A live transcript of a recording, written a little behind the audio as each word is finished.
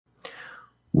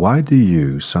Why do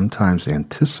you sometimes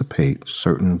anticipate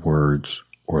certain words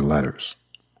or letters?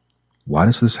 Why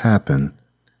does this happen,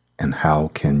 and how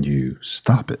can you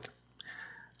stop it?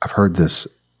 I've heard this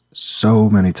so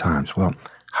many times. Well,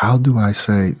 how do I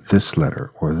say this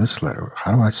letter or this letter?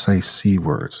 How do I say C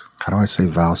words? How do I say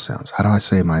vowel sounds? How do I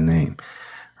say my name?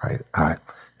 Right?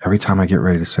 Every time I get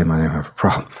ready to say my name, I have a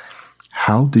problem.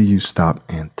 How do you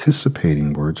stop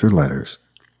anticipating words or letters?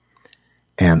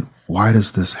 And why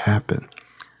does this happen?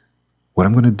 What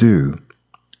I'm going to do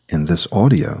in this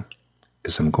audio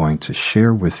is I'm going to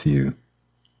share with you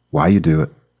why you do it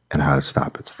and how to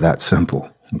stop it. It's that simple,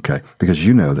 okay? Because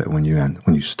you know that when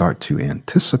you start to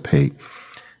anticipate,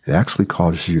 it actually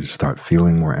causes you to start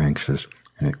feeling more anxious,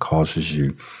 and it causes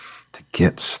you to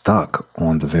get stuck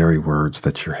on the very words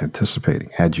that you're anticipating.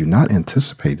 Had you not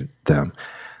anticipated them,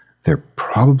 there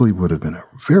probably would have been a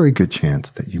very good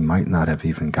chance that you might not have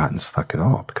even gotten stuck at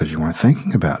all because you weren't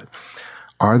thinking about it.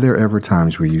 Are there ever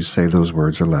times where you say those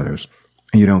words or letters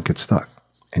and you don't get stuck?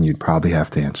 And you'd probably have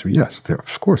to answer yes.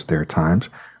 Of course, there are times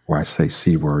where I say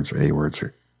C words or A words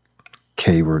or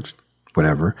K words,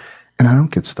 whatever, and I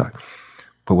don't get stuck.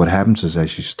 But what happens is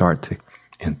as you start to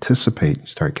anticipate, you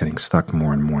start getting stuck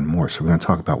more and more and more. So we're going to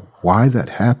talk about why that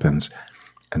happens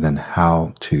and then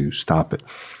how to stop it.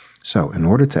 So in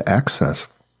order to access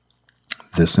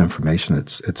this information,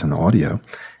 it's an audio,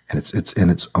 and it's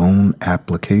in its own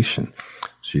application.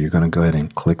 So you're going to go ahead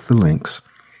and click the links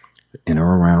in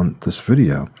or around this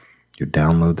video. You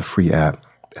download the free app,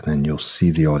 and then you'll see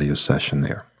the audio session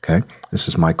there. Okay? This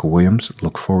is Michael Williams.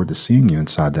 Look forward to seeing you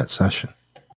inside that session.